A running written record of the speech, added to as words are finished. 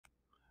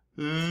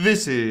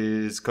This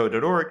is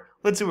code.org.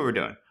 Let's see what we're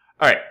doing.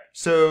 All right,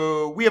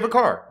 so we have a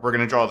car. We're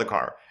going to draw the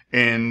car.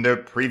 In the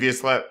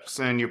previous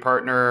lesson, you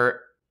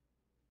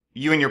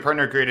and your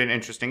partner created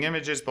interesting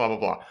images, blah, blah,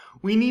 blah.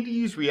 We need to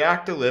use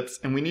React Ellipse,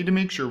 and we need to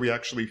make sure we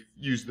actually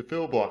use the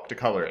fill block to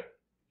color it.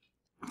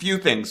 A few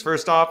things.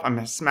 First off,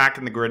 I'm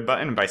smacking the grid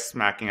button, and by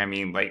smacking, I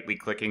mean lightly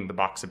clicking the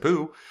box of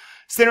poo.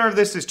 Center of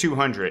this is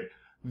 200.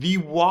 The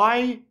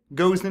Y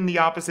goes in the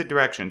opposite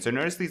direction. So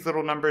notice these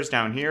little numbers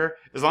down here.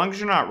 As long as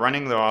you're not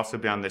running, they'll also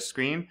be on this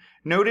screen.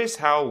 Notice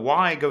how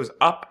Y goes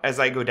up as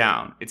I go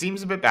down. It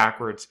seems a bit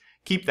backwards.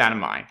 Keep that in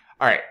mind.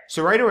 All right,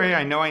 so right away,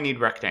 I know I need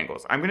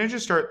rectangles. I'm going to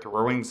just start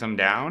throwing some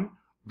down.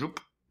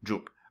 Droop,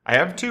 droop. I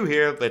have 2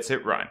 here. Let's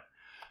hit run.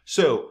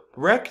 So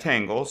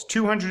rectangles,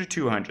 200 to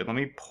 200. Let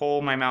me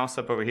pull my mouse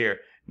up over here.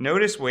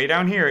 Notice way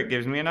down here, it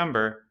gives me a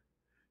number.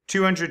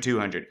 200,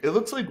 200. It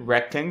looks like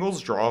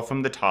rectangles draw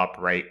from the top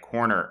right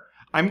corner.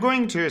 I'm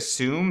going to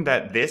assume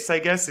that this, I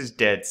guess, is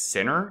dead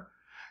center.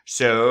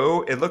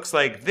 So it looks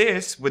like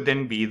this would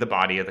then be the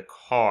body of the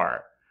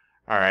car.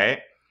 All right.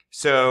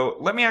 So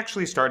let me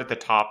actually start at the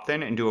top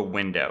then and do a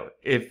window.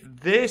 If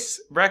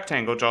this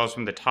rectangle draws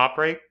from the top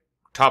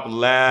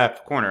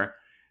left corner,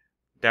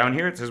 down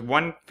here it says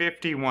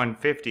 150,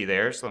 150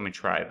 there. So let me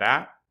try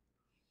that.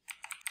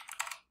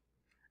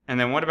 And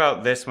then what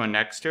about this one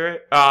next to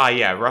it?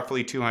 Yeah,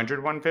 roughly 200,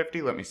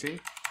 150. Let me see.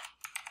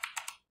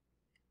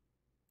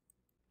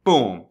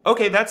 Boom.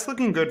 Okay, that's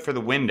looking good for the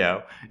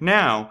window.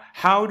 Now,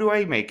 how do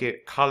I make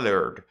it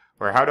colored?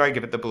 Or how do I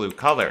give it the blue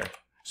color?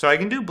 So I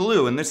can do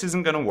blue, and this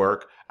isn't going to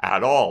work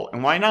at all.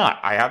 And why not?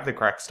 I have the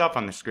correct stuff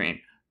on the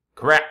screen.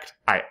 Correct.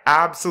 I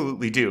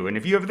absolutely do. And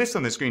if you have this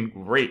on the screen,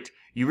 great.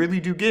 You really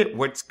do get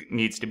what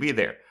needs to be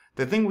there.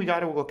 The thing we got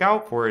to look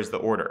out for is the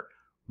order.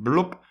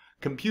 Bloop.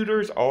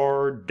 Computers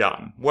are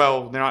dumb.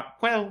 Well, they're not.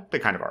 Well, they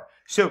kind of are.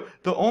 So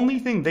the only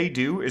thing they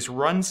do is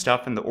run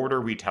stuff in the order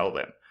we tell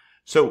them.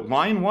 So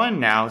line 1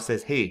 now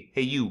says, hey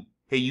you,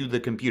 the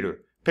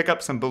computer, pick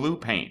up some blue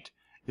paint.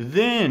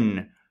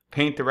 Then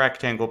paint the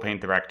rectangle,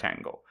 paint the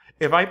rectangle.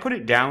 If I put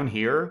it down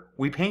here,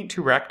 we paint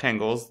 2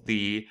 rectangles,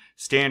 the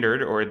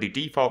standard or the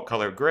default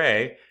color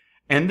gray,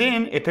 and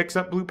then it picks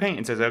up blue paint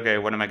and says, okay,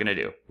 what am I going to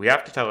do? We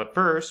have to tell it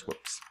first.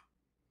 Whoops.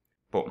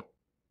 Boom.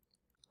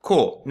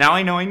 Cool. Now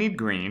I know I need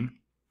green.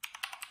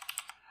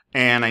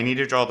 And I need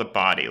to draw the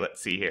body.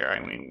 Let's see here.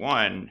 I mean,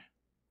 1,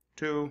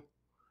 2.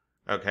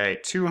 Okay,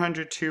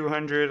 200,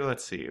 200.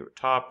 Let's see.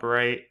 Top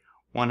right,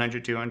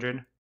 100,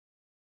 200.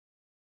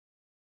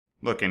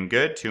 Looking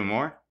good. 2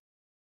 more.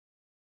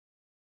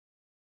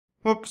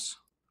 Whoops.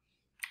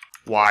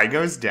 Y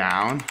goes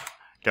down.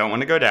 Don't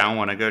want to go down.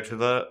 Want to go to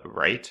the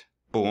right.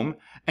 Boom.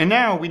 And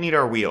now we need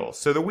our wheels.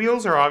 So the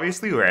wheels are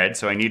obviously red,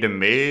 so I need to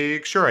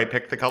make sure I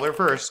pick the color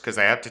first because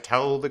I have to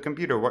tell the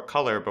computer what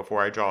color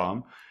before I draw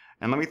them.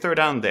 And let me throw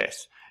down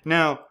this.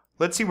 Now,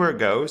 let's see where it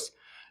goes.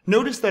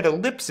 Notice that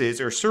ellipses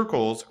or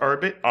circles are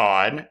a bit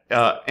odd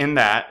in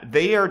that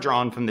they are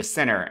drawn from the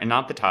center and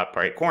not the top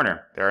right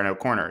corner. There are no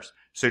corners.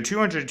 So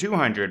 200 to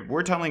 200,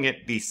 we're telling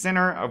it the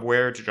center of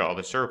where to draw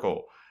the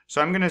circle.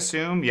 So I'm going to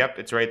assume, yep,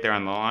 it's right there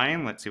on the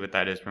line. Let's see what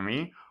that is for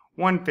me.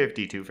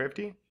 150,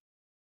 250.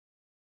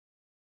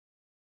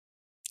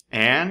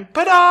 And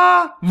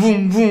ta-da!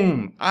 Boom,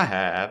 boom! I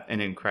have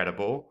an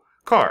incredible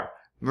car.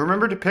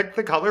 Remember to pick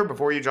the color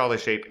before you draw the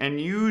shape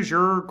and use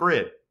your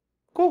grid.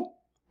 Cool.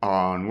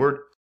 Onward.